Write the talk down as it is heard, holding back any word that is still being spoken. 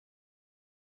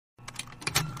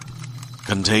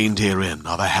Contained herein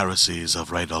are the heresies of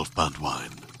Radolf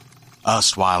Burntwine,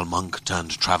 erstwhile monk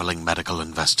turned traveling medical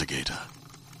investigator.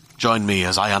 Join me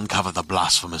as I uncover the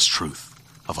blasphemous truth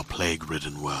of a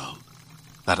plague-ridden world,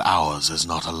 that ours is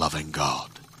not a loving God,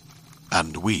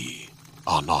 and we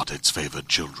are not its favored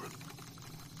children.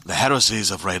 The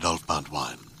heresies of Radolf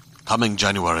Burntwine, coming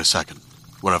January 2nd,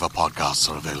 wherever podcasts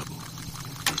are available.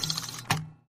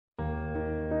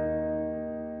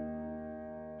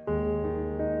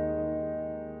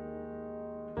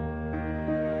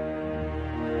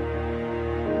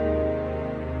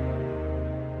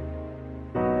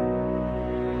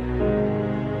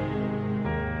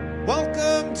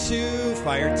 Welcome to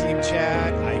Fireteam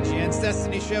Chat, IGN's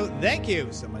Destiny show. Thank you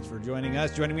so much for joining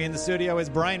us. Joining me in the studio is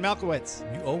Brian Malkowitz.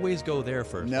 You always go there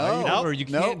first. No, or you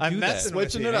can't do I'm that.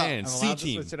 switching it up. Man, I'm allowed to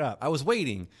C-team. switch it up. I was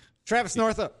waiting. Travis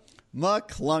Northup.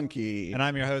 McClunky. And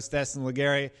I'm your host, Destin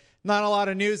Legary. Not a lot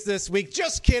of news this week.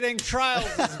 Just kidding. Trials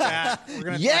is back. We're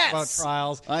going to talk about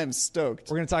Trials. I'm stoked.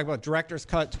 We're going to talk about Director's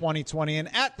Cut 2020.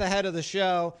 And at the head of the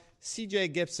show,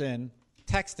 CJ Gibson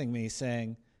texting me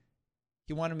saying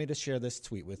he wanted me to share this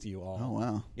tweet with you all. Oh,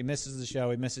 wow. He misses the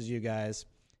show. He misses you guys.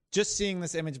 Just seeing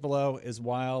this image below is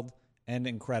wild and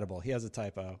incredible. He has a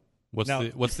typo. What's the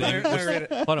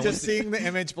Hold on, what's seeing the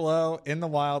image below in the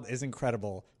wild is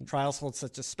incredible. Trials hold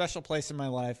such a special place in my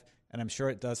life, and I'm sure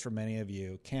it does for many of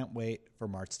you. Can't wait for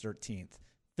March 13th.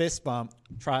 Fist bump.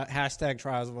 Hashtag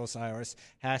Trials of Osiris.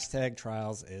 Hashtag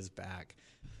Trials is back.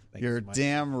 Thank You're you so much.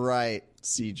 damn right,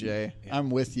 CJ. Yeah. I'm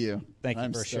with you. Thank you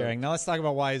I'm for stoked. sharing. Now let's talk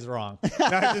about why he's wrong. No,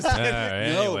 I'm just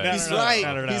kidding. No, Anyway. he's right.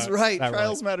 No. He's right. Not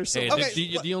Trials really. matter so Hey, much.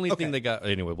 the only thing they got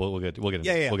anyway. We'll get into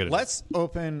it. Let's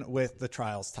open with the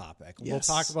Trials topic. We'll Yes.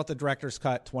 talk about the Director's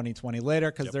Cut 2020 later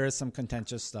because there is some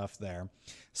contentious stuff there.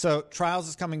 So Trials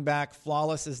is coming back.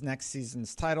 Flawless is next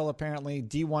season's title, apparently.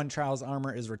 D1 Trials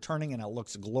armor is returning, and it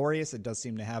looks glorious. It does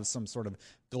seem to have some sort of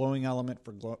glowing element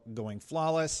for going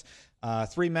flawless.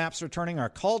 3 maps returning are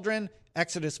Cauldron,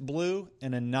 Exodus Blue,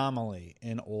 and Anomaly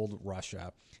in Old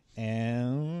Russia.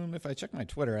 And if I check my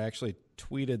Twitter, I actually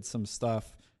tweeted some stuff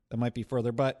that might be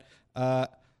further. But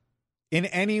in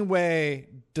any way,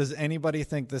 does anybody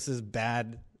think this is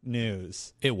bad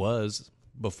news? It was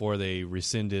before they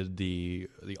rescinded the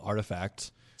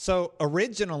artifact. So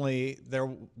originally,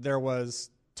 there was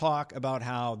talk about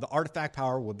how the artifact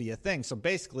power would be a thing. So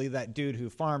basically, that dude who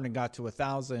farmed and got to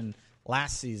 1,000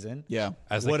 last season,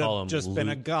 as they would call have him, just been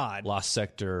a god. Lost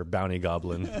Sector Bounty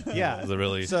Goblin. Yeah, the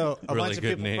really so a really bunch of good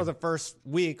people name. for the first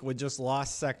week would just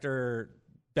Lost Sector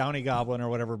Bounty Goblin or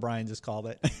whatever Brian just called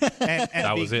it,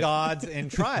 and be gods in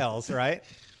Trials, right?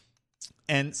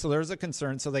 And so there's a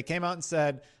concern. So they came out and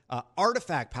said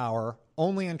artifact power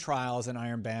only in Trials and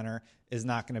Iron Banner is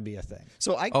not going to be a thing.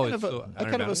 So I kind of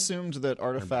Bounty? assumed that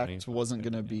Artifact Bounty. wasn't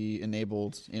going to be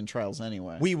enabled in Trials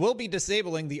anyway. We will be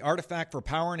disabling the artifact for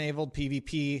power-enabled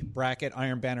PvP,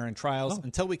 Iron Banner, and Trials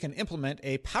until we can implement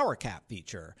a power cap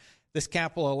feature. This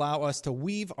cap will allow us to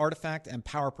weave artifact and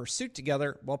power pursuit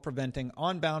together while preventing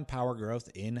on-bound power growth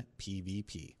in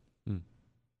PvP.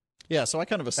 Yeah, so I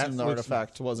kind of assumed the looks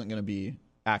Artifact wasn't going to be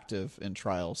active in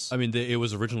Trials. I mean, it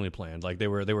was originally planned. Like they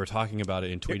were talking about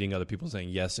it and tweeting other people saying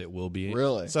yes, it will be.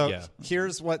 Really? So Yeah.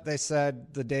 here's what they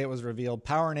said the day it was revealed.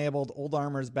 Power-enabled, old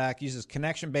armor is back, uses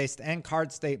connection-based and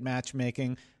card state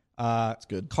matchmaking. That's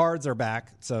good. Cards are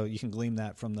back, so you can glean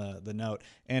that from the note.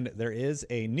 And there is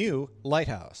a new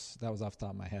lighthouse. That was off the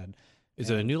top of my head. Is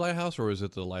it a new lighthouse or is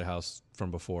it the lighthouse from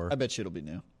before? I bet you it'll be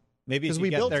new. Maybe if 'Cause you we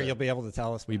get built there, it. you'll be able to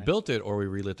tell us. We Brian. built it or we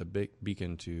relit the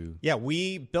beacon to. Yeah,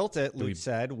 we built it, Luke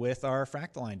said, with our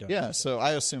Fractaline donation. Yeah, so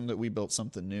I assume that we built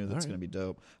something new that's All going to be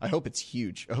dope. I hope it's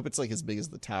huge. I hope it's like as big as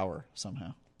the tower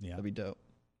somehow. Yeah. That'd be dope.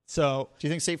 So Do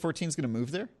you think State 14 is going to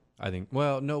move there? I think.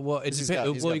 Well, no. Well, it's He's got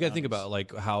you got to think boundaries. about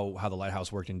like how the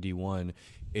lighthouse worked in D1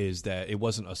 is that it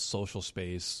wasn't a social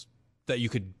space that you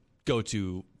could go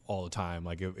to all the time.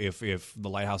 Like if the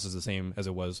lighthouse is the same as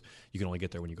it was, you can only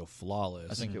get there when you go flawless.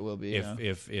 I think it will be.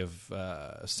 If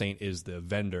Saint is the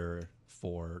vendor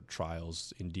for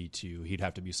Trials in D2, he'd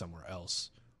have to be somewhere else,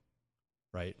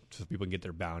 right? So people can get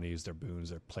their bounties, their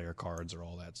boons, their player cards, or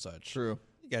all that such. True.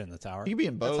 you get in the tower. He could be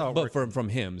in both. That's how it But works. from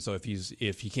him, so if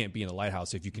he can't be in the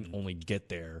lighthouse, if you can only get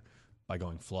there by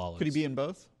going flawless, Could he be in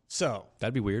both? So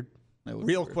That'd be weird. That would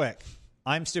be real weird. quick,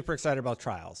 I'm super excited about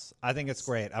Trials. I think it's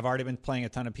great. I've already been playing a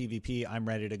ton of PvP. I'm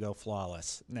ready to go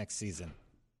flawless next season.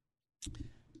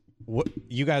 What,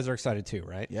 you guys are excited too,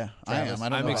 right? Yeah, I Travis? am. I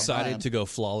don't I'm know about excited Brian. to go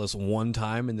flawless one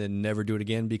time and then never do it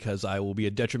again because I will be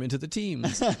a detriment to the team.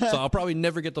 So I'll probably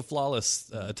never get the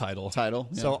flawless title. title.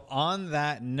 Yeah. So on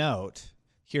that note,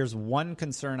 here's one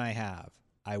concern I have.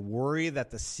 I worry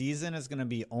that the season is going to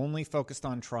be only focused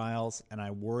on trials, and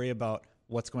I worry about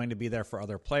what's going to be there for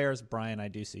other players. Brian, I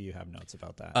do see you have notes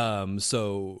about that.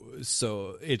 So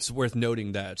it's worth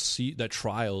noting that that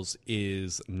Trials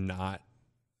is not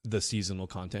the seasonal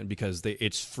content because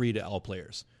it's free to all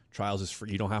players. Trials is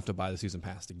free. You don't have to buy the season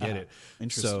pass to get it.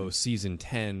 So season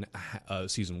 10,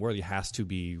 season worthy has to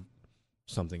be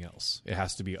something else. It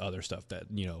has to be other stuff that,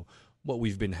 what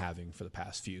we've been having for the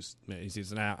past few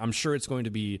seasons. I'm sure it's going to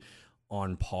be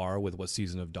on par with what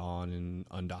Season of Dawn and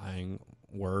Undying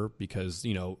were because,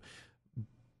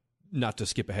 not to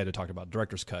skip ahead to talk about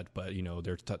Director's Cut, but,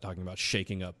 they're talking about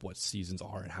shaking up what seasons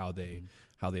are and how they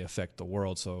affect the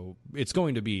world. So it's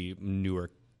going to be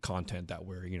newer content that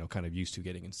we're, kind of used to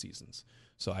getting in seasons.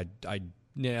 So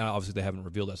obviously they haven't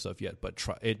revealed that stuff yet, but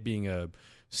it being a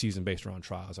season based around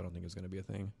Trials, I don't think is going to be a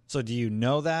thing. So do you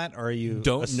know that, or are you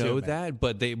don't assuming? know that?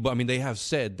 But they have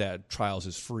said that Trials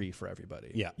is free for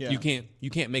everybody. Yeah. You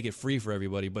can't make it free for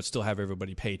everybody, but still have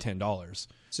everybody pay $10.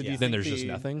 So do you then think there's just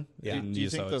nothing. Yeah. Do you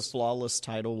think the flawless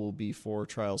title will be for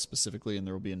Trials specifically, and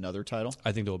there will be another title?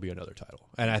 I think there will be another title,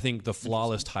 and I think the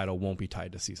flawless title won't be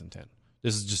tied to season 10.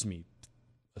 This is just me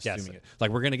assuming it.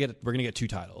 Like we're gonna get two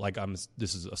titles. Like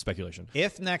this is a speculation.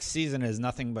 If next season is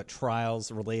nothing but Trials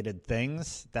related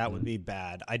things, that would be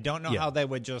bad. I don't know how they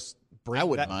would just bring. I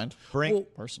wouldn't mind.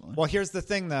 Personally. Well, here's the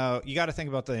thing, though. You got to think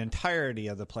about the entirety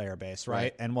of the player base,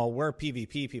 right? And while we're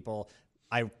PvP people,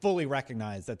 I fully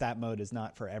recognize that mode is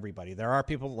not for everybody. There are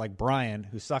people like Brian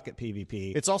who suck at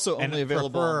PvP. It's also and only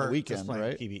available on the weekend, just playing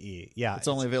right? PvE. Yeah, it's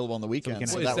only available on the weekend.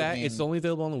 So it's only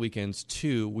available on the weekends.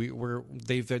 Two,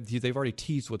 they've already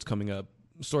teased what's coming up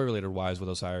story related wise with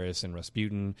Osiris and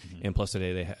Rasputin, and plus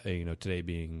today today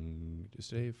being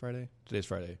Friday. Today's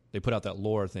Friday. They put out that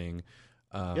lore thing.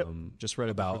 Just read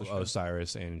about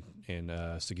Osiris and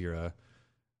Sagira.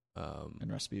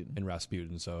 And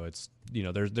Rasputin. So it's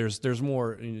there's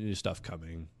more stuff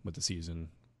coming with the season.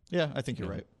 Yeah, I think you're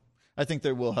right. I think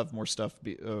they will have more stuff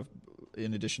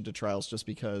in addition to Trials, just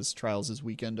because Trials is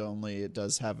weekend only. It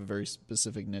does have a very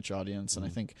specific niche audience, and I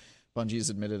think Bungie's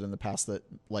admitted in the past that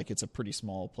it's a pretty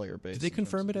small player base. Did they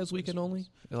confirm it as weekend only?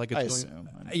 Like I assume.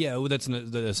 Yeah, well, that's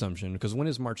the assumption. Because when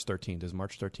is March 13th? Is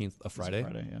March 13th a Friday? It's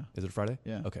a Friday, yeah. Is it a Friday?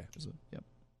 Yeah. Okay. Yep.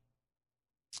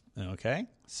 Okay,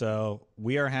 so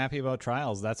we are happy about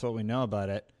Trials. That's what we know about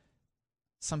it.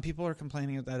 Some people are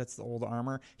complaining that it's the old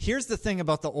armor. Here's the thing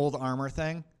about the old armor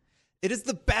thing. It is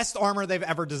the best armor they've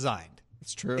ever designed.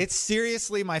 It's true. It's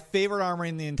seriously my favorite armor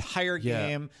in the entire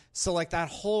game. So that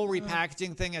whole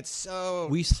repackaging thing, it's so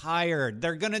tired.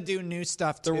 They're going to do new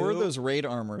stuff too. There were those raid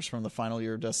armors from the final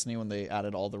year of Destiny when they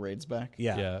added all the raids back.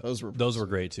 Yeah. Those were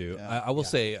great too. Yeah. I will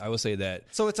say that.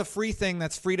 So it's a free thing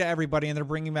that's free to everybody, and they're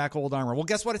bringing back old armor. Well,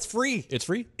 guess what? It's free. It's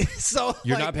free. So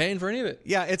you're not paying for any of it.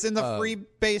 Yeah, it's in the free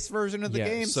base version of the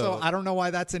game. So I don't know why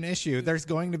that's an issue. There's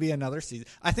going to be another season.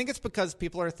 I think it's because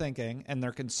people are thinking and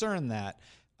they're concerned that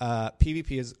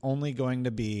PvP is only going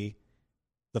to be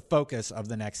the focus of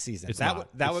the next season.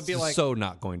 That would be so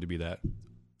not going to be that.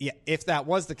 Yeah, if that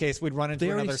was the case, we'd run into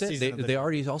another season. They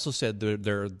already also said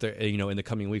they're in the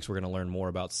coming weeks we're going to learn more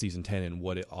about season 10 and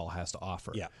what it all has to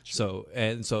offer. Yeah. So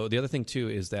the other thing too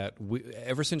is that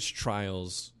ever since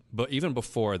Trials, but even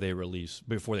before they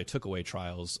took away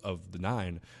Trials of the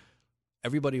 9.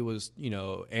 Everybody was,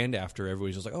 and after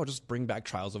everybody's just like, oh, just bring back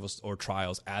Trials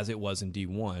as it was in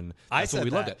D1. That's what we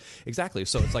looked at. Exactly.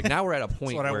 So it's like now we're at a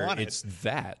point where it's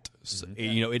that. So,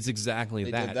 it's exactly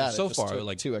they that. Did that. So it far,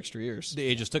 took 2 extra years.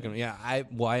 It just took them. Yeah.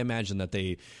 I imagine that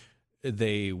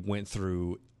they went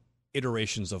through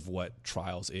iterations of what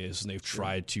Trials is, and they've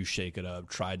tried to shake it up,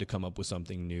 tried to come up with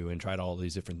something new, and tried all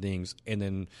these different things, and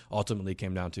then ultimately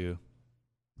came down to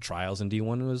Trials in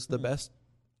D1 was the best.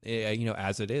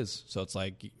 As it is. So it's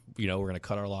like, we're going to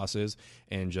cut our losses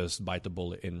and just bite the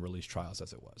bullet and release Trials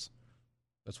as it was.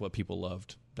 That's what people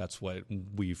loved. That's what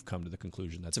we've come to the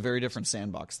conclusion. It's a very different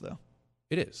sandbox, though.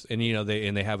 It is. And,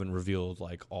 they haven't revealed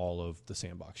all of the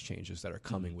sandbox changes that are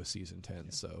coming with Season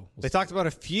 10. So they talked about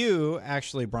a few,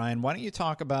 actually, Brian. Why don't you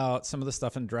talk about some of the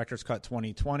stuff in Director's Cut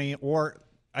 2020, or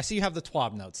I see you have the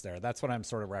TWAB notes there. That's what I'm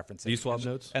sort of referencing. These TWAB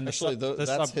notes? And actually,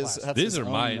 these are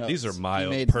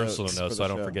my personal notes, so I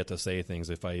don't forget to say things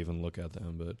if I even look at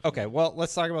them. But okay, well,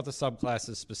 let's talk about the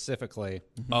subclasses specifically.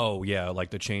 Oh yeah, like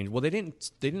the change. Well, they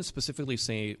didn't specifically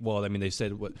say. Well, I mean, they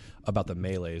said what about the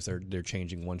melees? They're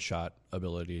changing one shot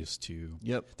abilities to.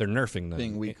 Yep. They're nerfing them,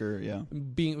 being weaker. Yeah.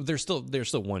 They're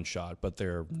still one shot, but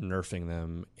they're nerfing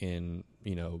them in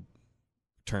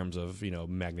terms of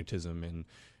magnetism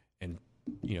and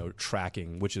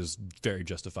tracking, which is very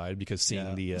justified because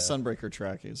seeing the Sunbreaker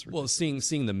track is ridiculous.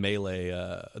 seeing the melee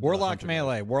Warlock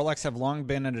melee. Warlocks have long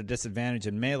been at a disadvantage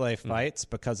in melee fights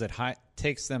because it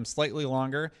takes them slightly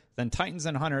longer than Titans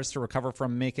and Hunters to recover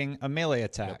from making a melee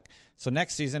attack. Yep. So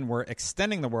next season, we're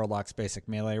extending the Warlock's basic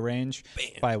melee range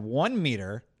by 1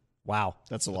 meter. Wow.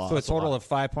 That's a lot. So a total of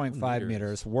 5.5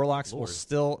 meters. Warlocks will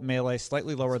still melee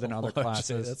slightly lower than other large.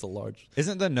 classes. That's a large.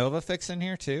 Isn't the Nova fix in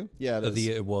here too? Yeah, it is.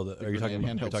 Are you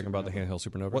talking about the handheld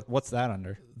supernova? What's that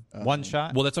under? One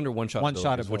shot? Well, that's under one shot. One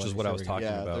shot abilities, which is what I was talking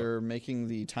yeah, about. they're making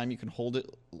the time you can hold it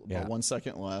about 1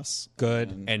 second less.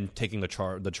 Good. And taking the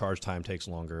charge time takes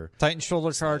longer. Titan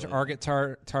shoulder charge,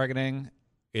 targeting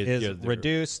is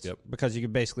reduced because you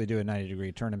can basically do a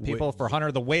 90-degree turn. And people, for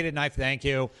Hunter, the weighted knife, thank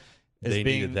you, is they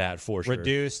being needed that for sure.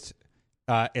 reduced.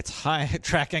 It's high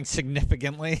tracking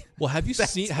significantly. Well, have you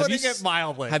seen? Putting it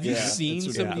mildly. Have you seen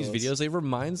some of these ridiculous. videos? It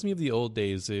reminds me of the old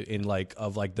days in like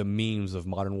the memes of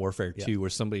Modern Warfare 2, where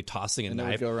somebody tossing a And it would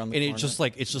knife, go around the and corner.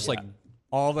 it's just like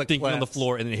all the thinking on the clips.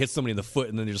 floor, and then it hits somebody in the foot,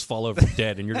 and then they just fall over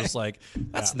dead, and you're just like,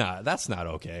 that's not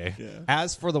okay. Yeah.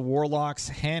 As for the Warlock's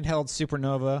handheld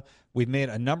supernova, we've made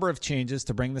a number of changes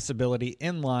to bring this ability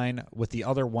in line with the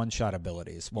other one-shot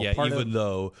abilities. Well, Even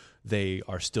though they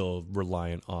are still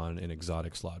reliant on an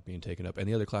exotic slot being taken up, and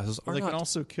the other classes are They not. can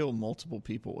also kill multiple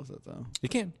people with it, though. They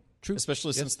can. True.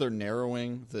 Especially since they're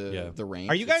narrowing the range.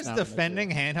 Are you It's guys not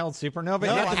defending handheld supernova?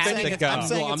 No, It I'm has saying to it's- go. I'm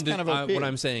saying it's kind of OP. What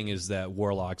I'm saying is that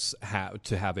Warlocks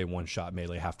to have a one-shot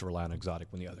melee have to rely on exotic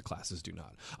when the other classes do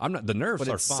not. I'm not. The nerfs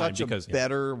But are it's fine such because a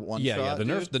better one yeah, shot. the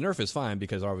dude. nerf is fine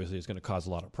because obviously it's going to cause a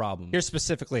lot of problems. Here's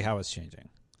specifically how it's changing.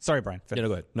 Sorry, Brian. Yeah, no,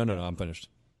 go ahead. No, I'm finished.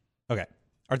 Okay.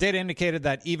 Our data indicated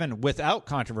that even without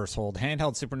Controverse Hold,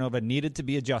 handheld supernova needed to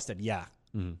be adjusted. Yeah,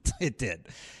 it did.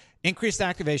 Increased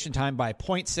activation time by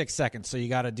 0.6 seconds. So you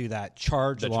got to do that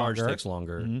charge The longer. charge takes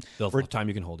longer. The time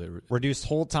you can hold it. Reduced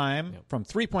hold time from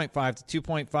 3.5 to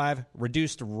 2.5.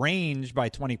 Reduced range by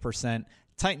 20%.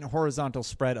 Tighten horizontal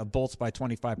spread of bolts by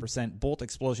 25%. Bolt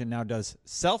explosion now does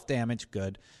self-damage.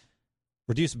 Good.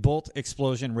 Reduce bolt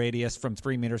explosion radius from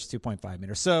 3 meters to 2.5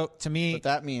 meters. So to me, But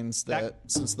that means that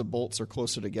since the bolts are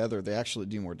closer together, they actually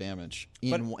do more damage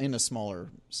in a smaller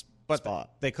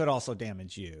spot. they could also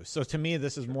damage you. So to me,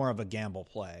 this is more of a gamble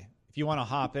play. If you want to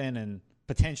hop in and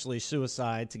potentially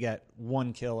suicide to get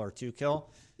 1 kill or 2 kill,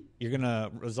 you're going to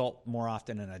result more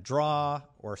often in a draw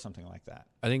or something like that.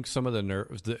 I think some of the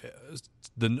nerfs,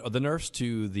 the nerfs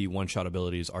to the one-shot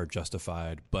abilities are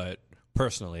justified, but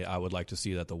personally, I would like to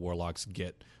see that the Warlocks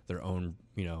get their own,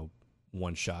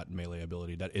 one-shot melee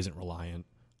ability that isn't reliant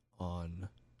on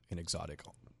an exotic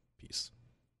piece.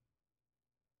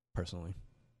 Personally.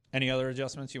 Any other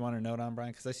adjustments you want to note on,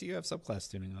 Brian? Because I see you have subclass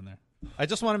tuning on there. I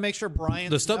just want to make sure Brian.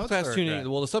 The subclass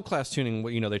tuning. Well, the subclass tuning.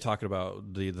 They talked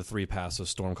about the 3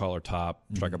 passes: Stormcaller top,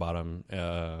 Striker bottom,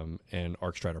 and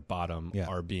Arcstrider bottom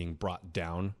are being brought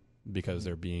down because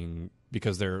they're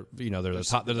they're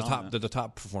the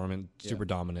top performing, super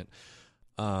dominant.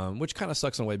 Which kind of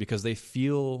sucks in a way because they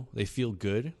feel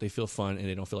good, they feel fun, and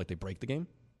they don't feel like they break the game.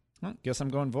 Well, guess I'm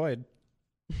going void.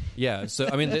 Yeah, so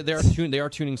I mean they are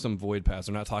tuning some void paths.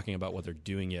 They're not talking about what they're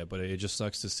doing yet, but it just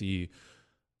sucks to see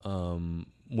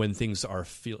when things are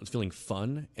feeling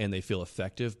fun and they feel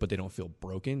effective, but they don't feel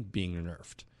broken, being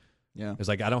nerfed. Yeah, it's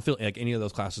like I don't feel like any of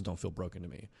those classes don't feel broken to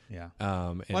me. Yeah.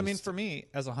 Well, I mean, for me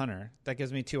as a hunter, that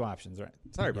gives me 2 options, right?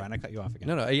 Sorry, Brian, I cut you off again.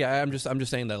 No, yeah, I'm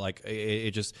just saying that like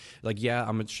it just like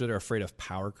I'm sure they're afraid of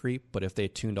power creep, but if they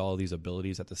tuned all of these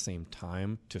abilities at the same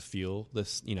time to feel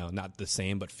this, not the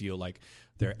same, but feel like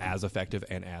they're as effective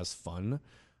and as fun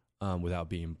without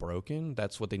being broken,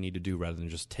 that's what they need to do rather than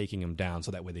just taking them down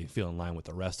so that way they feel in line with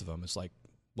the rest of them. It's like,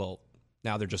 well,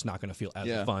 now they're just not going to feel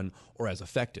as fun or as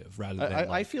effective rather than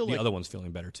I feel the like, other one's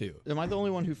feeling better too. Am I the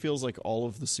only one who feels like all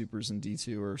of the supers in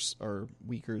D2 are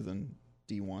weaker than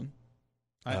D1?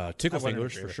 Tickle I wouldn't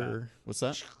fingers agree for with sure. What's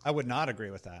that? I would not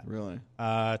agree with that. Really?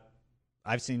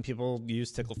 I've seen people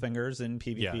use tickle fingers in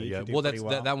PvP. Yeah. to do Well, pretty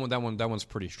that one's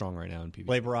pretty strong right now in PvP.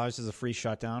 Blade Barrage is a free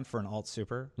shutdown for an alt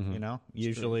super.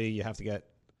 Usually you have to get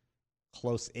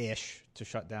close-ish to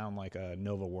shut down like a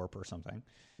Nova Warp or something.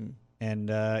 And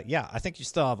I think you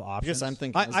still have options. I guess I'm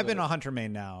thinking I've been a hunter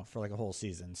main now for like a whole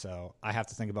season, so I have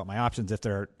to think about my options. If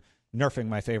they're nerfing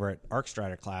my favorite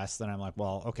Arcstrider class, then I'm like,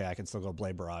 well, okay, I can still go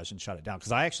Blade Barrage and shut it down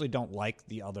because I actually don't like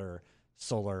the other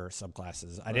solar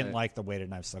subclasses. I didn't like the weighted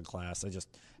knife subclass. I just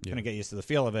couldn't get used to the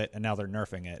feel of it, and now they're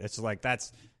nerfing it. It's like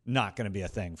that's not going to be a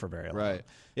thing for very long. Right.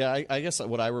 Yeah, I guess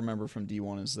what I remember from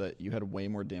D1 is that you had way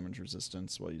more damage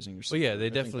resistance while using your super. Well, yeah,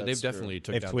 they've definitely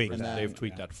They've tweaked that. They've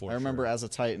tweaked that for I remember as a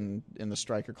Titan in the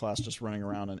Striker class just running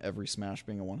around and every smash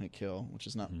being a one-hit kill, which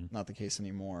is not the case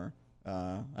anymore.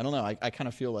 I don't know. I kind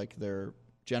of feel like they're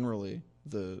generally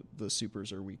the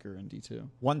supers are weaker in D2.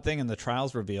 One thing in the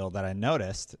trials reveal that I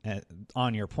noticed,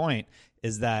 on your point,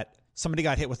 is that somebody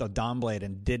got hit with a Dawn Blade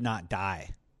and did not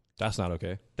die. That's not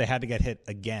okay. They had to get hit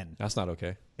again. That's not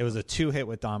okay. It was a 2-hit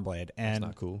with Dawn Blade, and That's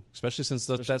not cool, especially since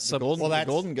that's The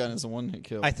golden gun is a one-hit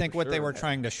kill. I think what they were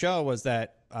trying to show was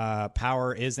that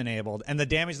power is enabled, and the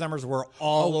damage numbers were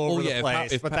all over the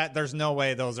place. But there's no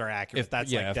way those are accurate.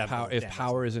 If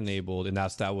power is enabled, and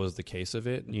that was the case of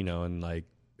it, and like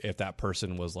if that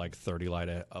person was like 30 light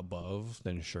above,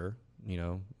 then sure,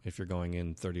 if you're going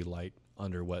in 30 light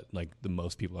under what like the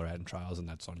most people are at in trials, and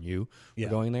that's on you for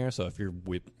going there. So if you're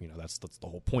with, that's the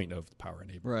whole point of power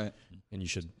enabled, right? And you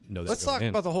should know that. Let's talk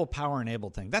about the whole power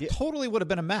enabled thing. That totally would have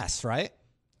been a mess, right?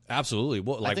 Absolutely.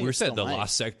 Well, like we said, the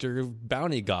Lost Sector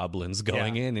bounty goblins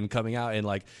going in and coming out, and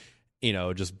like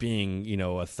just being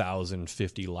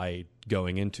 1,050 light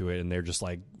going into it, and they're just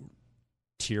like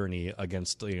tyranny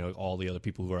against all the other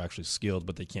people who are actually skilled,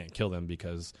 but they can't kill them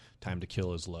because time to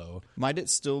kill is low. Might it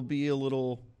still be a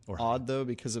little odd though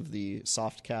because of the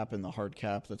soft cap and the hard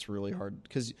cap? That's really hard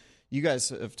because you guys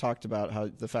have talked about how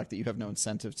the fact that you have no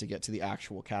incentive to get to the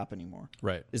actual cap anymore.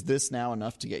 Right. Is this now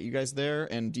enough to get you guys there?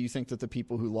 And do you think that the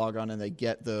people who log on and they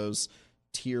get those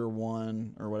tier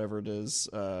 1 or whatever it is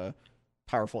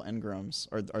powerful engrams,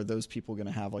 are those people going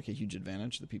to have like a huge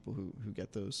advantage, the people who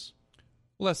get those?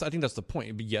 Well, I think that's the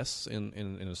point. Yes, in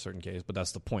a certain case, but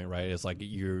that's the point, right? It's like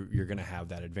you're going to have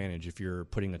that advantage if you're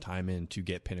putting the time in to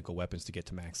get pinnacle weapons to get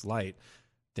to max light.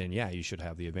 Then yeah, you should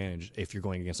have the advantage if you're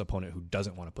going against an opponent who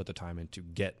doesn't want to put the time in to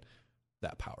get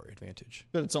that power advantage.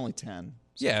 But it's only 10.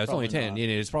 So yeah, it's only 10, and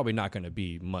it's probably not going to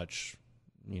be much,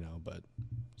 but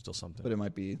still something. But it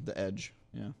might be the edge.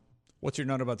 Yeah. What's your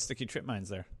note about sticky trip mines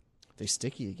there? They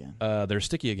sticky again. They're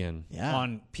sticky again. Yeah.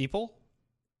 On people?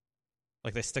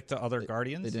 Like they stick to other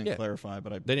guardians? They didn't clarify,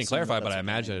 but I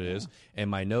imagine it is. And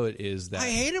my note is that I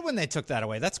hated when they took that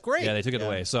away. That's great. Yeah, they took it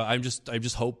away. So I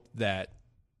just hope that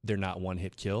they're not one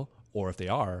hit kill, or if they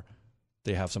are,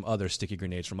 they have some other sticky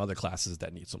grenades from other classes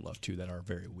that need some love too, that are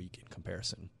very weak in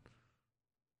comparison.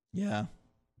 Yeah,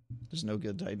 there's no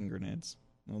good Titan grenades.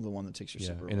 Well, the one that takes your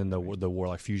super. And then the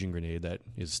Warlock fusion grenade that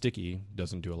is sticky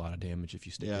doesn't do a lot of damage if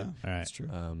you stick it. All right. That's true.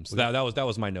 So that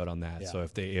was my note on that. Yeah. So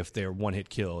if they're one hit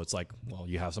kill, it's like, well,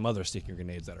 you have some other sticky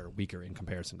grenades that are weaker in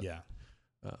comparison to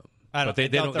that. I don't.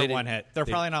 They're one hit. They're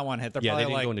probably not one hit. They're probably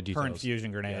they like go into current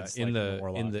fusion grenades. In the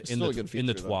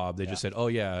TWAB, they just said, "Oh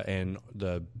yeah," and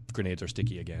the grenades are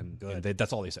sticky again.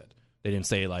 That's all they said. They didn't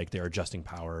say like they're adjusting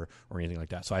power or anything like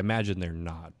that. So I imagine they're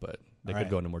not, but they could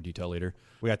go into more detail later.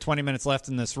 We got 20 minutes left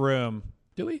in this room.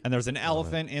 Do we? And there's an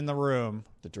elephant in the room.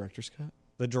 The director's cut.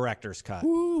 The director's cut.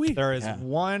 Woo-wee. There is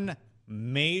one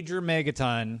major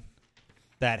megaton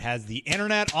that has the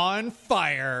internet on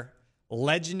fire.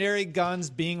 Legendary guns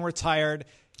being retired.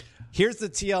 Here's the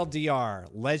TLDR.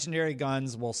 Legendary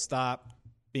guns will stop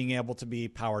being able to be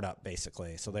powered up,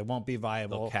 basically. So they won't be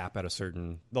viable. They'll cap at a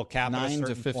certain... They'll cap 9 at a certain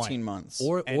to 15 point. months.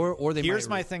 Or they Here's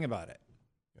my thing about it.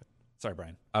 Sorry,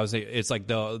 Brian. I was saying it's like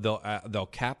they'll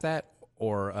cap that,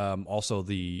 or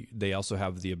they also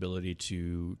have the ability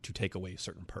to take away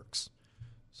certain perks.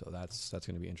 So that's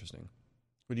going to be interesting.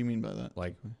 What do you mean by that?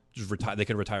 Like just they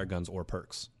can retire guns or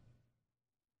perks.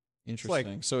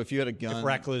 Interesting. So if you had a gun, if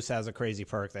Recluse has a crazy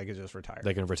perk, they could just retire.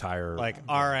 They can retire. Like,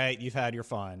 all right, you've had your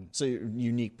fun. So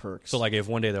unique perks. So like if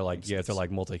one day they're like, if they're like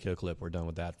multi-kill clip, we're done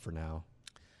with that for now.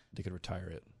 They could retire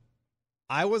it.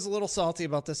 I was a little salty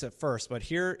about this at first, but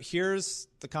here's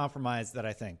the compromise that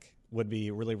I think would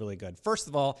be really, really good. First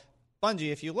of all,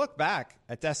 Bungie, if you look back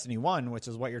at Destiny 1, which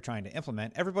is what you're trying to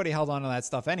implement, everybody held on to that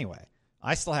stuff anyway.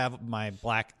 I still have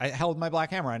I held my black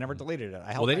hammer. I never deleted it.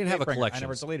 They didn't have a collection. I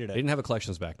never deleted it. They didn't have a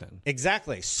collections back then.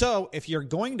 Exactly. So if you're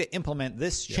going to implement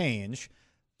this change,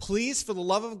 please, for the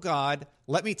love of God,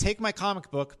 let me take my comic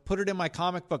book, put it in my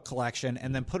comic book collection,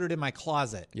 and then put it in my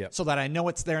closet so that I know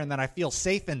it's there and that I feel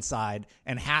safe inside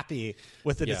and happy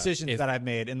with the decisions that I've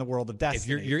made in the world of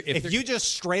Destiny. If you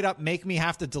just straight up make me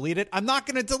have to delete it, I'm not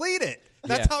going to delete it.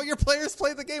 That's how your players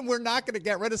play the game. We're not going to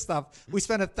get rid of stuff we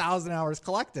spent 1,000 hours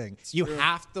collecting. You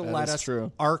have to let us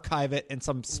archive it in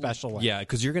some special way. Yeah,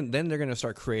 because then they're gonna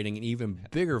start creating an even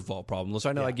bigger vault problem. So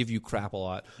I know I give you crap a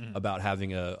lot about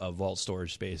having a vault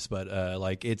storage space, but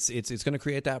like it's gonna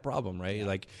create that problem, right?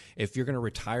 Like if you're gonna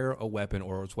retire a weapon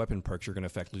or its weapon perks, you're gonna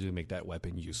effectively make that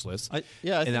weapon useless.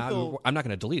 I'm not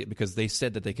gonna delete it because they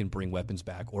said that they can bring weapons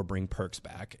back or bring perks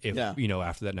back if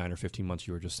after that 9 or 15 months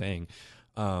you were just saying.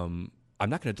 I'm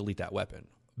not gonna delete that weapon,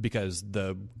 because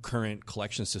the current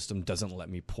collection system doesn't let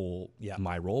me pull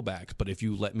my rollbacks. But if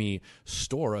you let me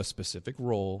store a specific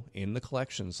roll in the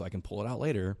collection so I can pull it out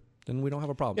later, then we don't have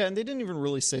a problem. Yeah, and they didn't even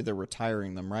really say they're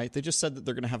retiring them, right? They just said that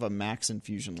they're going to have a max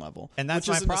infusion level, and that's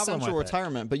which is my an problem essential with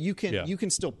retirement. But you can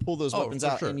still pull those weapons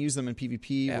out and use them in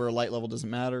PvP where light level doesn't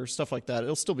matter, stuff like that.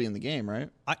 It'll still be in the game, right?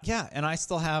 And I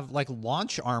still have like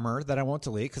launch armor that I won't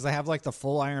delete because I have like the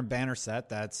full Iron Banner set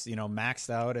that's maxed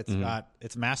out.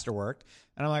 It's masterworked,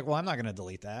 and I'm like, well, I'm not going to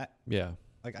delete that. Yeah,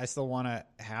 like I still want to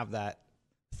have that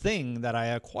thing that I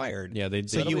acquired. Yeah,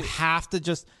 so you have to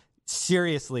just.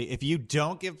 Seriously, if you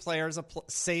don't give players a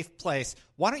safe place,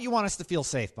 why don't you want us to feel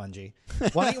safe, Bungie?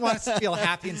 Why don't you want us to feel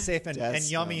happy and safe and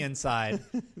yummy inside?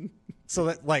 So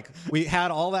that, like, we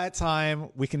had all that time.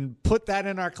 We can put that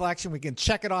in our collection. We can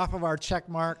check it off of our check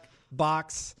mark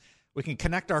box. We can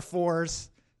connect our 4s.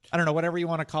 I don't know, whatever you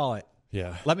want to call it.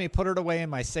 Yeah. Let me put it away in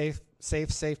my safe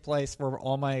place where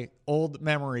all my old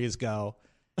memories go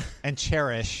and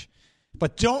cherish.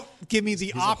 But don't give me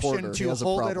the option to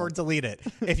hold it or delete it.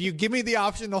 If you give me the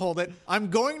option to hold it, I'm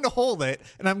going to hold it,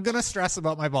 and I'm going to stress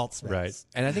about my vault space. Right.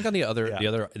 And I think on the other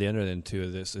end too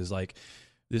of this is like,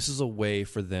 this is a way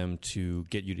for them to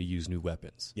get you to use new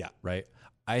weapons. Yeah. Right.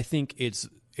 I think it's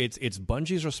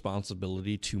Bungie's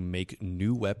responsibility to make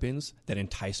new weapons that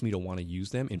entice me to want to use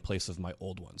them in place of my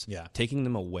old ones. Yeah. Taking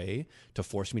them away to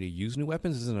force me to use new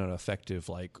weapons isn't an effective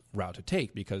like route to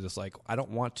take, because it's like I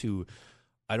don't want to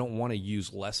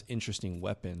use less interesting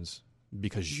weapons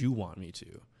because you want me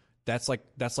to. That's like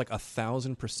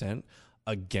 1,000%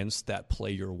 against that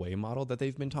play your way model that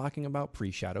they've been talking about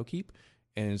pre-Shadowkeep.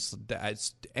 And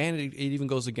it even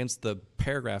goes against the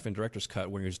paragraph in Director's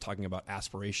Cut where you're just talking about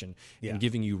aspiration and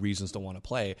giving you reasons to want to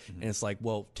play. And it's like,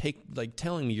 well,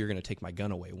 telling me you're going to take my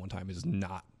gun away one time is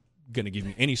not going to give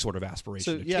me any sort of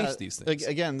aspiration to chase these things.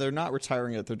 Again, they're not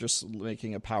retiring it; they're just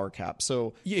making a power cap.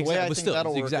 So the way I think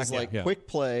that'll work is like quick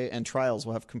play and trials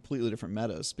will have completely different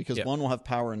metas, because one will have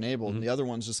power enabled and the other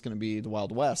one's just going to be the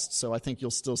Wild West. So I think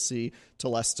you'll still see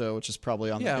Telesto, which is probably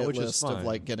on the hit list of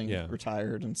like getting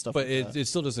retired and stuff. But like it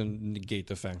still doesn't negate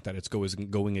the fact that it's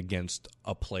going against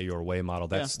a play your way model.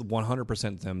 That's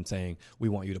 100% them saying we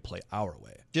want you to play our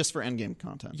way, just for endgame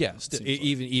content. Yes,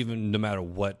 even no matter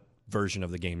what version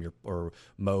of the game or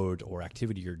mode or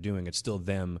activity you're doing, it's still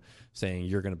them saying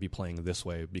you're going to be playing this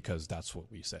way because that's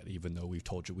what we said, even though we've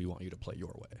told you we want you to play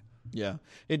your way. Yeah,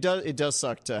 it does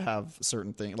suck to have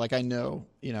certain things. Like I know,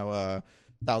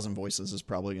 Thousand Voices is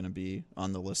probably going to be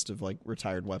on the list of like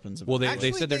retired weapons. Well,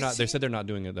 they said they're not. They said they're not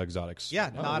doing the exotics. Yeah,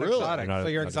 not exotic. So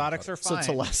your exotics are fine.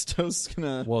 So Telesto's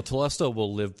gonna. Well, Telesto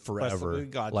will live forever.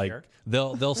 Like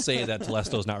they'll say that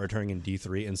Telesto's not returning in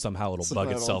D3, and somehow it'll bug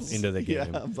itself into the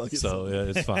game. So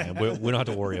it's fine. We don't have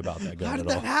to worry about that gun at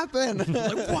all. How did that happen?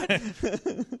 Like,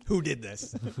 what? Who did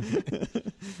this?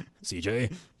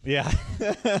 CJ. Yeah.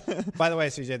 By the way,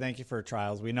 CJ, thank you for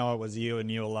Trials. We know it was you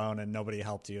and you alone, and nobody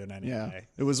helped you in any way.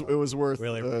 It was worth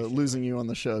losing you on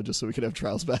the show just so we could have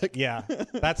Trials back. Yeah,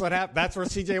 that's what happened. That's where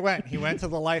CJ went. He went to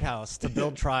the lighthouse to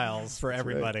build Trials for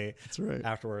everybody. That's right.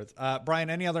 Afterwards, Brian,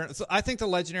 any other? So I think the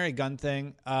legendary gun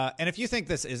thing. And if you think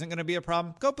this isn't going to be a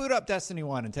problem, go boot up Destiny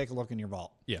 1 and take a look in your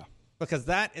vault. Yeah. Because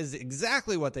that is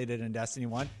exactly what they did in Destiny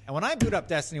 1. And when I boot up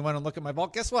Destiny 1 and look at my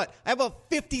vault, guess what? I have about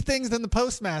 50 things in the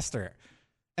Postmaster.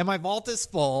 And my vault is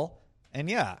full. And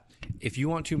yeah. If you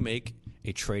want to make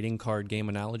a trading card game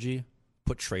analogy,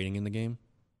 put trading in the game.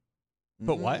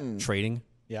 Put what? Trading.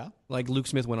 Yeah. Like Luke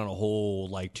Smith went on a whole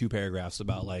 2 paragraphs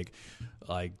about like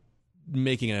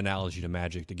making an analogy to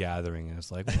Magic the Gathering. And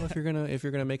it's like, well, if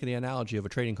you're gonna make the analogy of a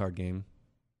trading card game,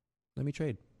 let me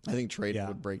trade. I think trading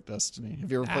would break Destiny.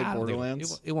 Have you ever played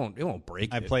Borderlands? It won't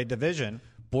break. I played Division.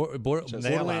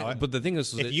 Borderlands, but the thing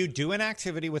is, if you do an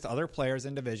activity with other players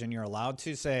in Division, you're allowed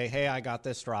to say, "Hey, I got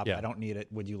this drop. I don't need it.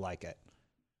 Would you like it?"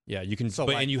 Yeah, you can. So,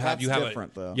 but like, and you have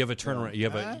different, though. you have a turnaround. You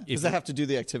have a Because they have to do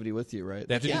the activity with you, right?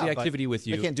 they have to do the activity with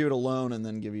you. They can't do it alone and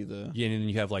then give you the. Yeah, and then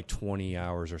you have like 20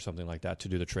 hours or something like that to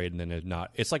do the trade, and then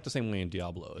it's like the same way in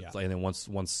Diablo. It's like, and then once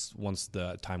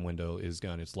the time window is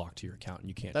gone, it's locked to your account, and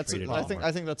you can't trade it anymore.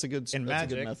 I think that's a good. In that's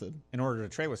Magic, a good method. in order to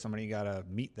trade with somebody, you got to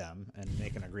meet them and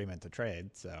make an agreement to trade.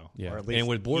 So, Yeah. or at least And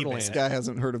with Borderlands, This guy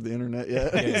hasn't heard of the internet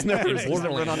yet. He's never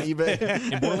been on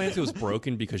eBay. in Borderlands, it was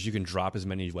broken because you can drop as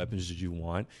many weapons as you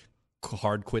want,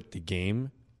 hard quit the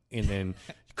game, and then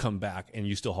come back, and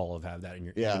you still all have that in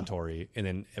your inventory, and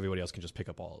then everybody else can just pick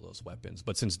up all of those weapons.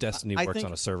 But since Destiny works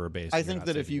on a server base, I think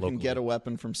that if you can get a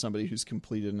weapon from somebody who's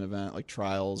completed an event like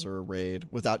Trials or a raid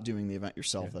without doing the event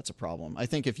yourself, that's a problem. I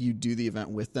think if you do the event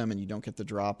with them and you don't get the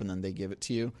drop and then they give it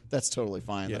to you, that's totally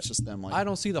fine. Yeah. That's just them. Like, I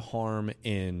don't see the harm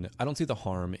in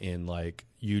like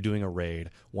you doing a raid,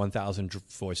 1,000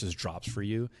 voices drops for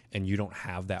you, and you don't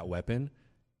have that weapon.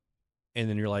 And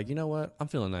then you're like, you know what? I'm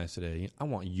feeling nice today. I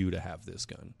want you to have this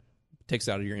gun. Takes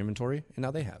it out of your inventory, and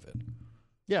now they have it.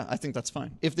 Yeah, I think that's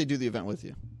fine. If they do the event with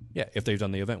you. Yeah, if they've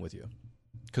done the event with you.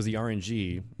 Because the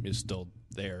RNG is still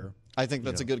there. I think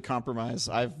that's a good compromise.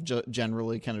 I've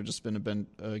generally kind of just been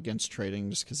against trading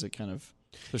just because it kind of...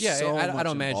 I don't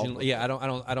imagine. Yeah, I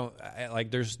don't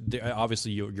like.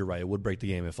 Obviously you're right. It would break the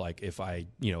game if I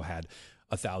had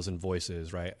 1,000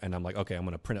 voices, right? And I'm like, okay, I'm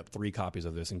going to print up 3 copies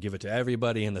of this and give it to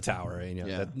everybody in the tower.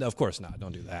 And of course not.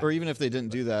 Don't do that. Or even if they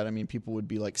didn't do that, I mean, people would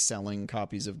be like selling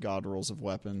copies of God Rolls of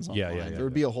weapons online. Yeah. There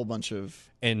would be a whole bunch of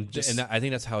and I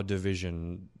think that's how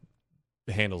Division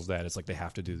handles that. It's like they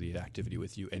have to do the activity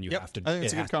with you, and you have to. I think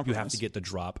it's a good compromise. You have to get the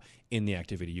drop in the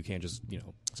activity. You can't just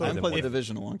So I've played the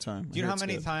Division a long time. Do you know how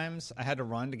many times I had to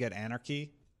run to get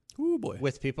Anarchy? Ooh, boy.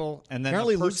 With people, and then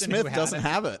apparently the Luke person Smith who doesn't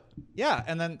have it. Yeah,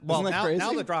 and then now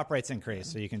the drop rates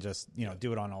increase, so you can just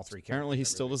do it on all 3 characters. Apparently he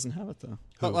still doesn't have it though.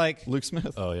 But like Luke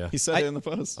Smith. Oh yeah, he said it in the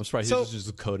post. I'm surprised he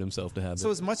just code himself to have it.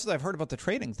 So as much as I've heard about the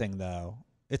trading thing, though,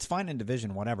 it's fine in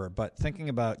Division, whatever. But thinking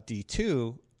about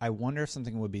D2, I wonder if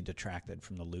something would be detracted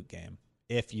from the loot game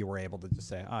if you were able to just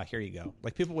say, here you go.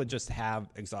 Like people would just have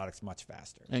exotics much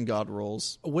faster. And God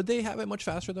Rolls. Would they have it much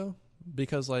faster though?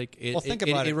 Because like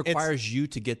it requires you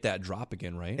to get that drop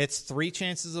again, right? It's 3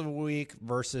 chances a week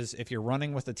versus if you're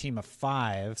running with a team of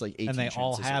 5, it's like 18 and they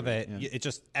all have it. Yeah. It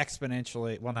just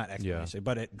exponentially, well, not exponentially,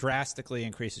 but it drastically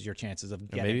increases your chances of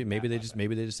getting. Maybe they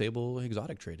disable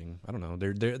exotic trading. I don't know.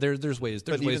 There's ways.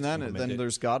 There's but ways even then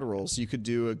there's God Rolls. You could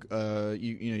do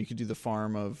you could do the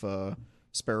farm of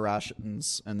spare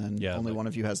rations, and then only one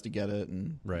of you has to get it.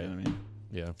 And right, you know what I mean,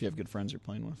 yeah. If you have good friends you're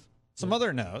playing with. Some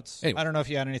other notes. Anyway. I don't know if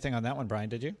you had anything on that one, Brian.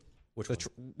 Did you? Which one?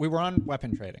 We were on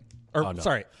weapon trading. Or no.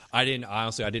 Sorry, I didn't.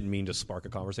 Honestly, I didn't mean to spark a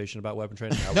conversation about weapon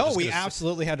trading. No, we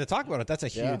absolutely had to talk about it. That's a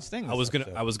huge thing. I was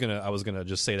gonna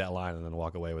just say that line and then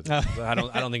walk away with it. I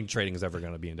don't think trading is ever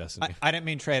going to be in Destiny. I didn't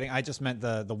mean trading. I just meant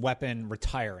the weapon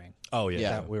retiring. Oh yeah,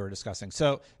 that we were discussing.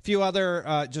 So a few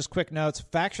other just quick notes.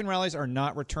 Faction rallies are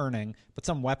not returning, but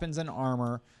some weapons and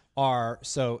armor are.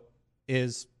 So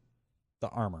is the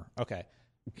armor okay?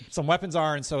 Some weapons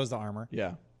are, and so is the armor.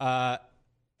 Yeah.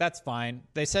 That's fine.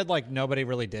 They said like nobody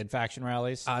really did faction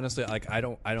rallies. Honestly, like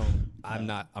I'm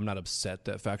not upset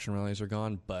that faction rallies are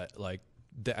gone, but like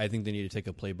I think they need to take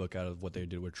a playbook out of what they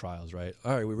did with Trials, right?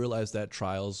 All right, we realized that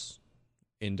Trials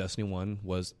in Destiny 1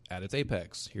 was at its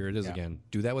apex. Here it is again.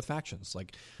 Do that with factions.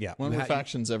 Like, when were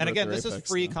factions ever? And again, this apex, is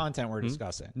free content we're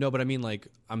discussing. No, but I mean, like,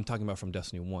 I'm talking about from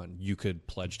Destiny 1. You could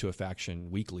pledge to a faction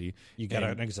weekly. You get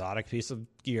an exotic piece of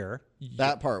gear.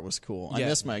 That part was cool. I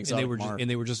missed my exotic and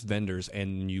they were just vendors,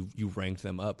 and you ranked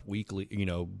them up weekly.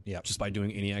 Just by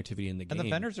doing any activity in the game. And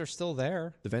the vendors are still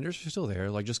there. The vendors are still there.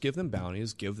 Like, just give them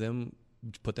bounties.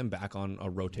 Put them back on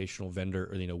a rotational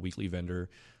vendor or weekly vendor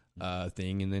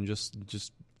thing, and then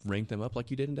just rank them up like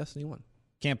you did in Destiny 1.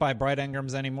 Can't buy bright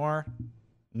engrams anymore.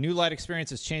 New light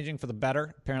experience is changing for the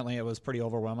better. Apparently it was pretty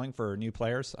overwhelming for new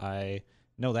players. I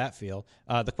know that feel.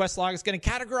 The quest log is getting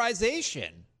categorization.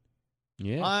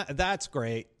 Yeah. That's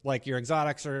great. Like your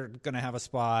exotics are going to have a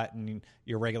spot and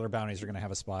your regular bounties are going to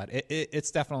have a spot.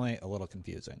 It's definitely a little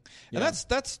confusing. Yeah. And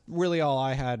that's really all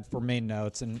I had for main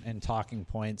notes and talking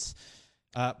points.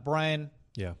 Brian,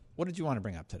 what did you want to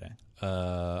bring up today?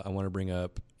 I want to bring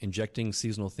up injecting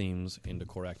seasonal themes into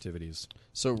core activities.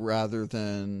 So rather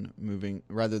than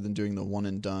doing the one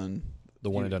and done,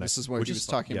 this is what he was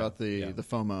talking about the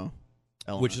FOMO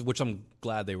element. Which I'm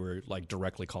glad they were like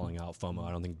directly calling out FOMO.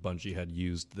 I don't think Bungie had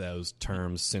used those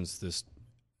terms since this,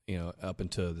 up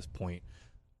until this point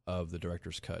of the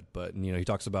director's cut. But he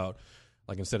talks about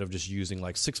Like instead of just using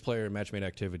like 6-player match-made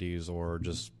activities or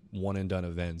just one-and-done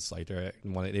events, like they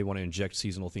want to inject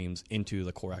seasonal themes into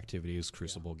the core activities,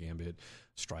 Crucible, Gambit,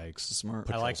 Strikes, Smart.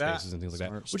 Patrol I like that. Spaces, and things like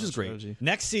Smart, that, which is great. strategy.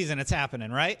 Next season, it's happening,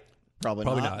 right? Probably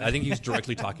Not. I think he's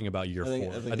directly talking about year 4. I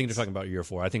think they're it's- talking about year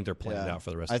 4. I think they're planning it out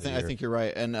for the rest of the year. I think you're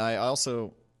right. And I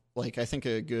also, I think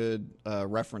a good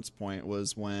reference point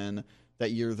was when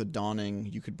that year, the Dawning,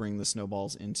 you could bring the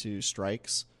snowballs into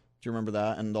Strikes. Do you remember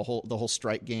that? And the whole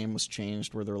Strike game was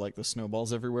changed where there were like the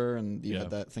snowballs everywhere, and you had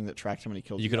that thing that tracked how many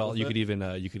kills you could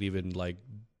even like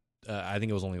I think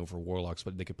it was only over Warlocks,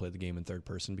 but they could play the game in third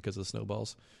person because of the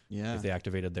snowballs. Yeah. If they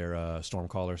activated their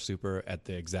Stormcaller super at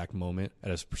the exact moment,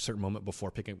 at a certain moment before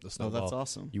picking up the snowball, that's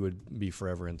awesome. You would be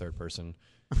forever in third person.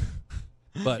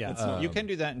 But Yeah, you can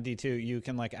do that in D2. You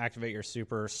can like activate your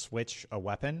super, switch a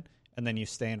weapon, and then you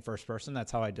stay in first person.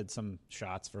 That's how I did some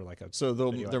shots for like a. So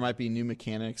there might be new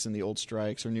mechanics in the old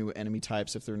Strikes or new enemy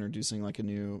types if they're introducing like a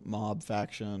new mob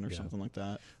faction or something like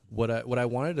that. What I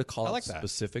wanted to call like out that.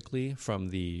 specifically from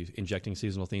the injecting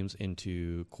seasonal themes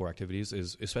into core activities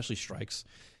is especially Strikes.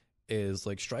 Is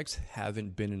like Strikes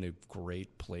haven't been in a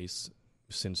great place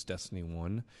since Destiny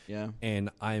 1. Yeah. And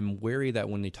I'm wary that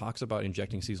when he talks about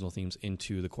injecting seasonal themes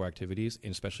into the core activities,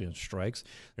 and especially in Strikes,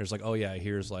 there's like, oh yeah,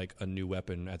 here's like a new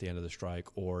weapon at the end of the strike,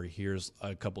 or here's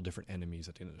a couple different enemies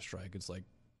at the end of the strike. It's like,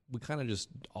 we kind of just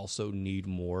also need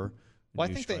more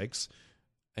new strikes.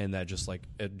 And that just like,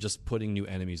 just putting new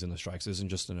enemies in the strikes isn't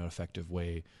just an effective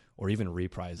way, or even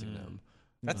reprising them.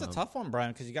 That's a tough one,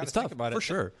 Brian, because you got to It's think tough, about it. for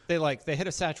sure. They hit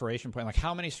a saturation point. Like,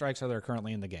 how many strikes are there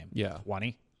currently in the game? Yeah.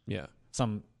 20? Yeah.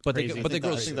 Some But crazy. they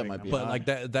grow. I think that might be But high. like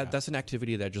that's an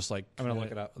activity that just like I'm gonna look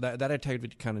it up. That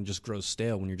activity kind of just grows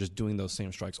stale when you're just doing those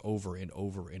same strikes over and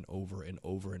over and over and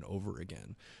over and over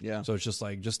again. Yeah. So it's just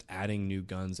like adding new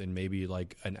guns and maybe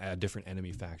like a different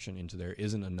enemy faction into there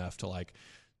isn't enough to like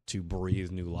to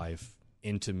breathe new life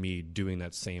into me doing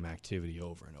that same activity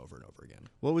over and over and over again.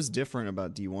 What was different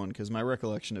about D1? Because my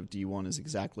recollection of D1 is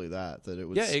exactly that it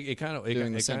was It kind of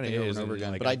doing the same thing over and over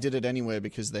again. Like but I did it anyway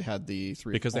because they had the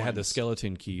 3 because they had the points.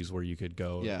 skeleton keys where you could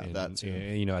go. Yeah, that too.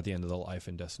 You know, at the end of the life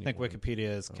in Destiny. I think 1.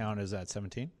 Wikipedia's count is at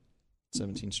 17.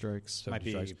 17 strikes. Might be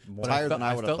strikes. more. But Higher than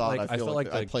I would have felt thought. like- I feel felt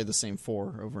like I like- played the same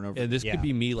 4 over and over. And this Yeah. could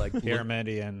be me like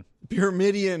Pyramidian.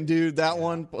 Pyramidian, dude, that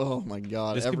one. Oh my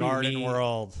god. This could be Garden me-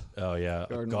 World. Oh yeah,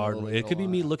 Garden Garden. World, It could be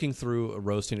me wow. looking through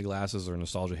rose-tinted glasses or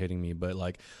nostalgia hitting me, but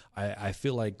like I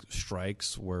feel like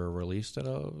strikes were released at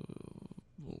a.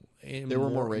 They were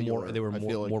more regular. They were I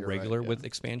feel like more you're right, regular yeah. with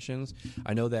expansions.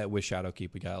 I know that with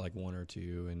Shadowkeep we got like 1 or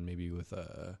 2, and maybe with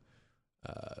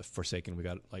Forsaken we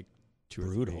got like 2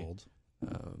 or 3.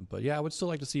 But yeah, I would still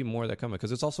like to see more of that coming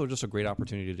because it's also just a great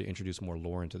opportunity to introduce more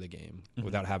lore into the game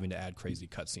without having to add crazy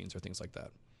cutscenes or things like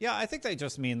that. Yeah, I think they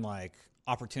just mean like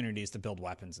opportunities to build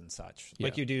weapons and such.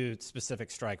 Like Yeah. you do specific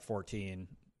strike 14,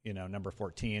 number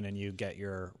 14, and you get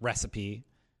your recipe.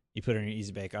 You put it in your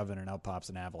easy bake oven, and out pops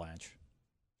an avalanche.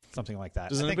 Something like that.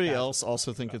 Does I think anybody that's- else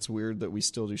also think it's weird that we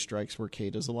still do strikes where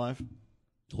Kate is alive?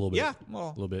 A little bit. Yeah, A well,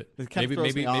 little bit. It kind of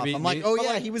throws me off. I'm like, oh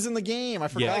yeah, he was in the game. I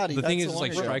forgot. The thing That's is, so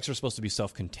like long ago. strikes are supposed to be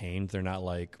self-contained. They're not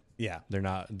like yeah. they're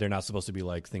not supposed to be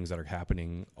like things that are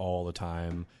happening all the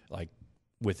time, like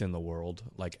within the world,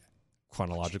 like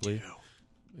chronologically.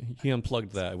 He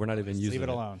unplugged that. We're not even using Leave it it.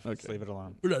 alone. Okay. Just leave it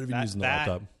alone. We're not even using the that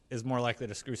laptop. is more likely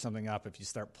to screw something up if you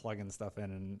start plugging stuff in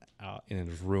and out. And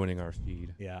it's ruining our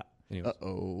feed. Yeah. Anyways,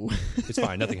 Uh-oh. it's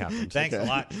fine. Nothing happened. Thanks a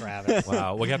lot, Travis.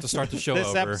 Wow. We have to start the show This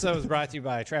over. episode was brought to you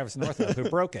by Travis Northup, who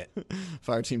broke it.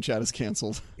 Fireteam chat is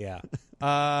canceled. Yeah.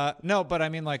 No, but I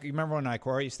mean, like, you remember when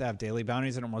Ikora used to have daily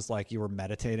bounties and it was like you were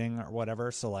meditating or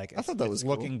whatever? So, like, I thought that was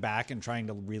cool. looking back and trying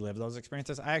to relive those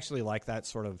experiences. I actually like that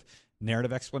sort of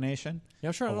narrative explanation. Yeah,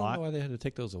 I'm sure. I a don't lot. know why they had to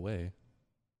take those away.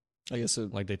 I guess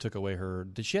it, Like they took away her.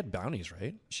 Did she had bounties,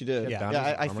 right? she did. Yeah. Bounties and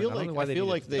I armor. feel I don't like know why I they feel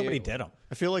needed like to- they. Nobody did them.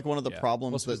 I feel like one of the Yeah.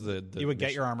 problems Well, that You would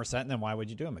get your armor set, and then why would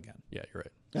you do them again? Yeah, you're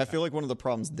right. I feel like one of the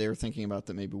problems they're thinking about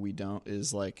that maybe we don't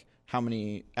is like how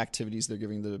many activities they're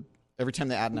giving the. Every time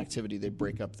they add an activity, they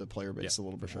break up the player base a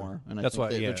little bit more, and That's I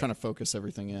think why- they're trying to focus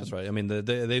everything in. That's right. I mean,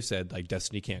 they've said like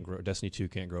Destiny can't grow. Destiny 2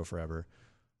 can't grow forever.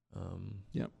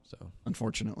 Yep. So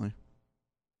Unfortunately.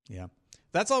 Yeah.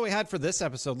 That's all we had for this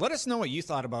episode. Let us know what you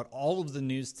thought about all of the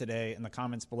news today in the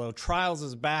comments below. Trials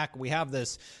is back. We have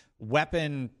this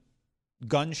weapon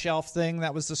gun shelf thing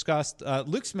that was discussed.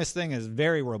 Luke Smith's thing is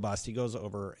very robust. He goes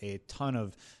over a ton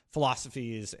of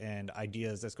philosophies and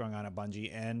ideas that's going on at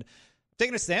Bungie. And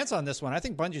taking a stance on this one, I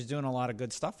think Bungie's doing a lot of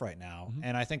good stuff right now.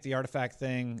 And I think the artifact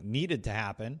thing needed to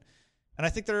happen. And I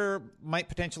think there might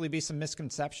potentially be some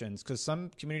misconceptions because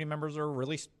some community members are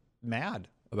really mad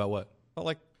about what? about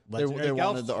like They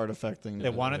wanted the artifact thing. They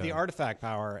wanted the artifact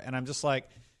power, and I'm just like,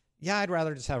 yeah, I'd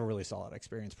rather just have a really solid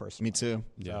experience personally. Me too.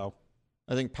 Yeah. So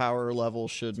I think power level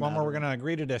should matter. one where we're going to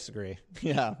agree to disagree.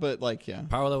 Yeah, but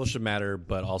power level should matter,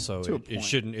 but also To a it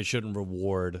shouldn't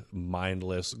reward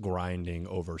mindless grinding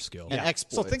over skill. And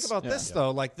exploits. So think about this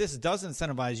though, like this does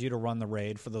incentivize you to run the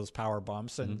raid for those power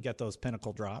bumps and get those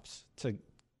pinnacle drops to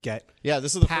get. Yeah,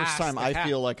 this is the past first time the I cap.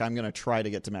 feel like I'm going to try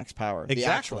to get to max power. The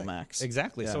actual max.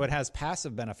 Exactly. Yeah. So it has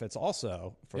passive benefits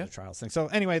also for the trials thing. So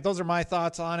anyway, those are my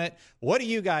thoughts on it. What do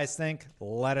you guys think?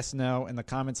 Let us know in the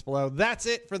comments below. That's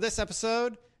it for this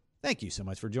episode. Thank you so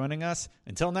much for joining us.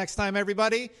 Until next time,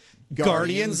 everybody,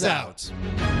 Guardians out.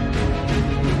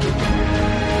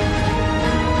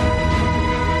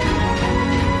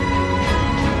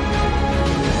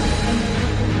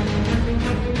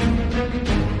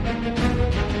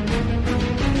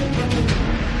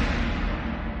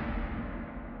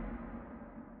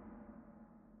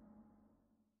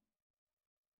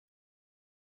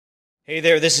 Hey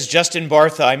there, this is Justin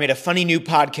Bartha. I made a funny new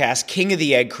podcast, King of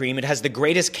the Egg Cream. It has the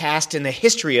greatest cast in the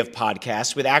history of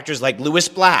podcasts with actors like Louis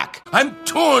Black, I'm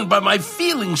torn by my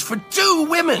feelings for two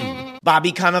women.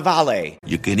 Bobby Cannavale,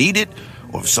 You can eat it,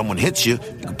 or if someone hits you,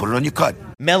 you can put it on your cut.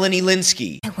 Melanie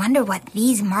Linsky, I wonder what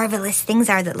these marvelous things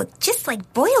are that look just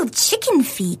like boiled chicken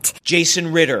feet.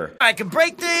 Jason Ritter, I can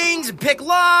break things and pick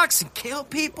locks and kill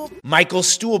people. Michael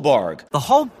Stuhlbarg, The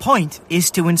whole point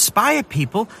is to inspire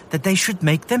people that they should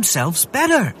make themselves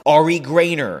better. Ari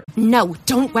Grainer, No,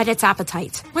 don't whet its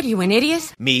appetite. What are you, an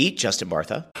idiot? me, Justin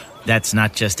Bartha, That's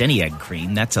not just any egg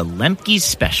cream, that's a Lemke's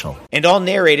special. and all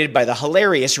narrated by the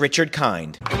hilarious Richard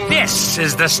Kind. This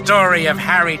is the story of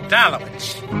Harry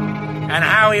Dalowitz and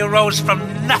how he rose from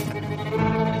nothing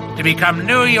to become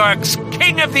New York's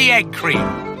King of the Egg Cream.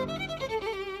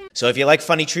 So if you like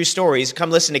funny true stories, come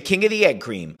listen to King of the Egg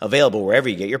Cream, available wherever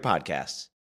you get your podcasts.